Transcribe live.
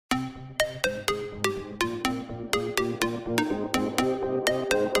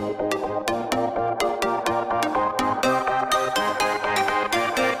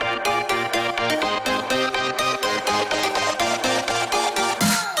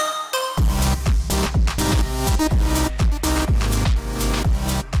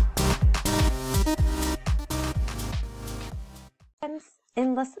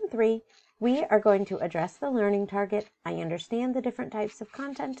3, we are going to address the learning target. I understand the different types of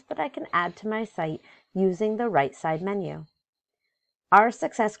content that I can add to my site using the right side menu. Our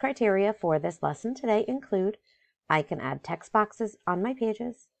success criteria for this lesson today include: I can add text boxes on my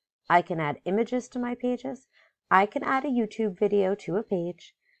pages, I can add images to my pages, I can add a YouTube video to a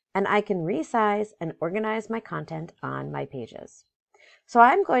page, and I can resize and organize my content on my pages. So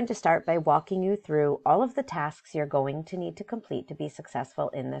I'm going to start by walking you through all of the tasks you're going to need to complete to be successful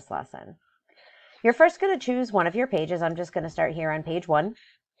in this lesson. You're first going to choose one of your pages. I'm just going to start here on page 1.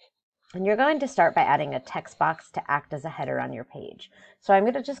 And you're going to start by adding a text box to act as a header on your page. So I'm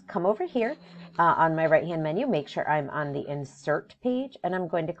going to just come over here on my right-hand menu, make sure I'm on the Insert page, and I'm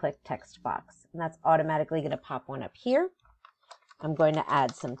going to click Text Box. And that's automatically going to pop one up here. I'm going to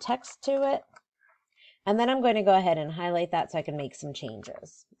add some text to it. And then I'm going to go ahead and highlight that so I can make some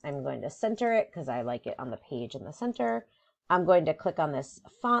changes. I'm going to center it because I like it on the page in the center. I'm going to click on this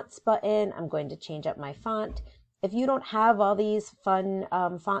Fonts button. I'm going to change up my font. If you don't have all these fun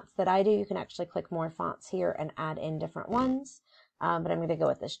fonts that I do, you can actually click more fonts here and add in different ones. But I'm going to go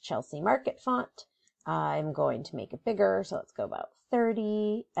with this Chelsea Market font. I'm going to make it bigger, so let's go about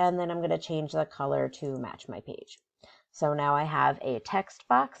 30. And then I'm going to change the color to match my page. So now I have a text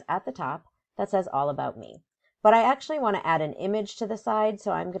box at the top that says all about me. But I actually want to add an image to the side,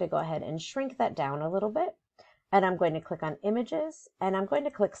 so I'm going to go ahead and shrink that down a little bit. And I'm going to click on Images, and I'm going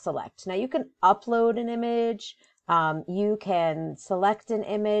to click Select. Now you can upload an image, you can select an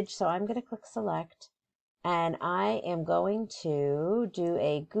image, so I'm going to click Select. And I am going to do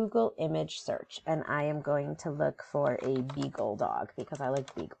a Google image search, and I am going to look for a beagle dog because I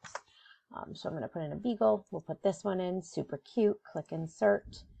like beagles. So I'm going to put in a beagle. We'll put this one in, super cute, click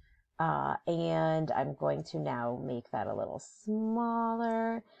Insert. And I'm going to now make that a little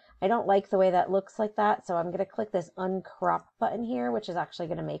smaller. I don't like the way that looks like that, so I'm going to click this uncrop button here, which is actually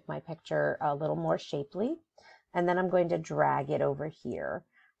going to make my picture a little more shapely. And then I'm going to drag it over here.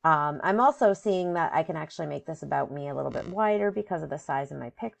 I'm also seeing that I can actually make this about me a little bit wider because of the size of my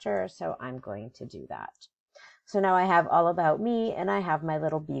picture, so I'm going to do that. So now I have all about me and I have my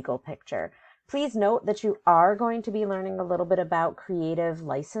little beagle picture. Please note that you are going to be learning a little bit about Creative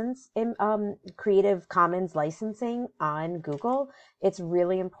Commons licensing on Google. It's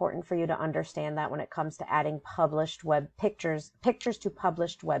really important for you to understand that when it comes to adding published pictures to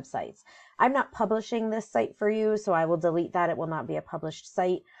published websites. I'm not publishing this site for you, so I will delete that. It will not be a published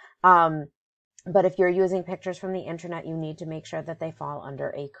site. But if you're using pictures from the internet, you need to make sure that they fall under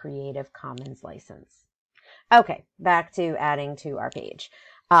a Creative Commons license. Okay, back to adding to our page.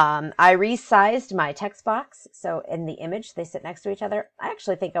 I resized my text box, so in the image, they sit next to each other. I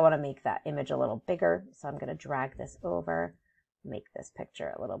actually think I want to make that image a little bigger, so I'm going to drag this over, make this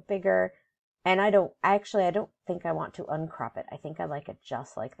picture a little bigger, and I don't think I want to uncrop it. I think I like it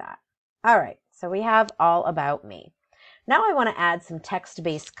just like that. All right, so we have all about me. Now I want to add some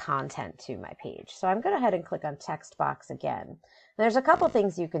text-based content to my page, so I'm going to go ahead and click on text box again. There's a couple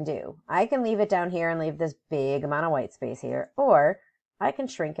things you can do. I can leave it down here and leave this big amount of white space here, or I can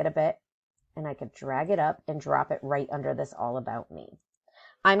shrink it a bit and I could drag it up and drop it right under this all about me.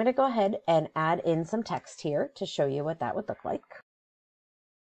 I'm going to go ahead and add in some text here to show you what that would look like.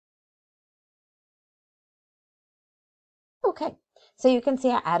 Okay, so you can see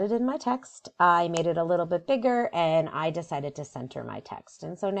I added in my text. I made it a little bit bigger and I decided to center my text.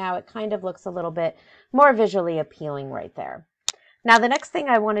 And so now it kind of looks a little bit more visually appealing right there. Now, the next thing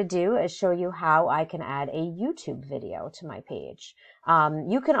I want to do is show you how I can add a YouTube video to my page.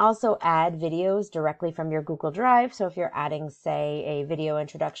 You can also add videos directly from your Google Drive. So if you're adding, say, a video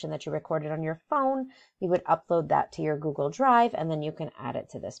introduction that you recorded on your phone, you would upload that to your Google Drive, and then you can add it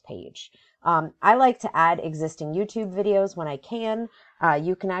to this page. I like to add existing YouTube videos when I can.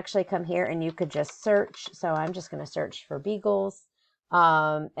 You can actually come here and you could just search. So I'm just going to search for beagles.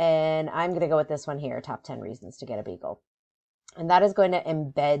 And I'm going to go with this one here, Top 10 Reasons to Get a Beagle. And that is going to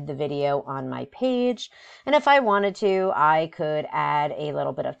embed the video on my page. And if I wanted to, I could add a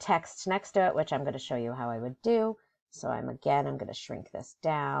little bit of text next to it, which I'm going to show you how I would do. So I'm going to shrink this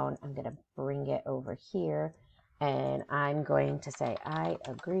down. I'm going to bring it over here. And I'm going to say, I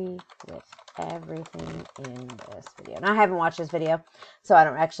agree with everything in this video. Now, I haven't watched this video, so I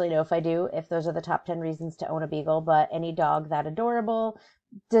don't actually know if those are the top 10 reasons to own a beagle, but any dog that adorable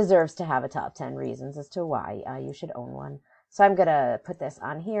deserves to have a top 10 reasons as to why you should own one. So I'm going to put this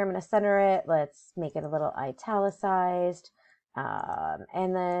on here. I'm going to center it. Let's make it a little italicized.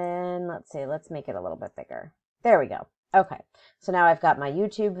 And then let's make it a little bit bigger. There we go. Okay. So now I've got my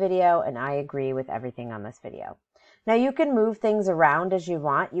YouTube video and I agree with everything on this video. Now you can move things around as you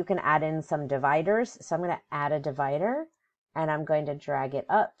want. You can add in some dividers. So I'm going to add a divider and I'm going to drag it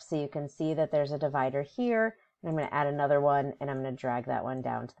up so you can see that there's a divider here, and I'm going to add another one, and I'm going to drag that one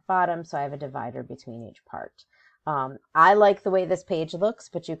down to the bottom so I have a divider between each part. I like the way this page looks,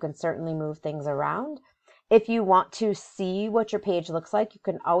 but you can certainly move things around. If you want to see what your page looks like, you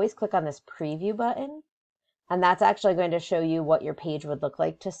can always click on this preview button, and that's actually going to show you what your page would look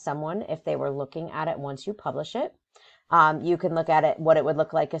like to someone if they were looking at it once you publish it. You can look at it, what it would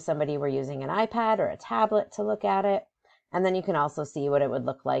look like if somebody were using an iPad or a tablet to look at it. And then you can also see what it would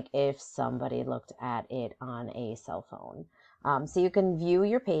look like if somebody looked at it on a cell phone. So you can view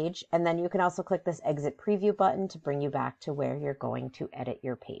your page, and then you can also click this exit preview button to bring you back to where you're going to edit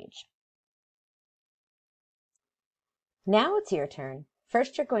your page. Now it's your turn.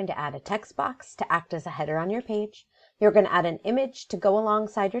 First, you're going to add a text box to act as a header on your page. You're going to add an image to go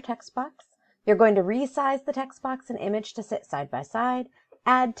alongside your text box. You're going to resize the text box and image to sit side by side,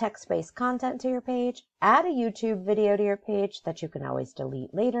 add text-based content to your page, add a YouTube video to your page that you can always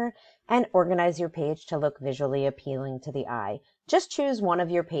delete later, and organize your page to look visually appealing to the eye. Just choose one of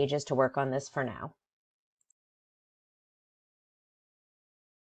your pages to work on this for now.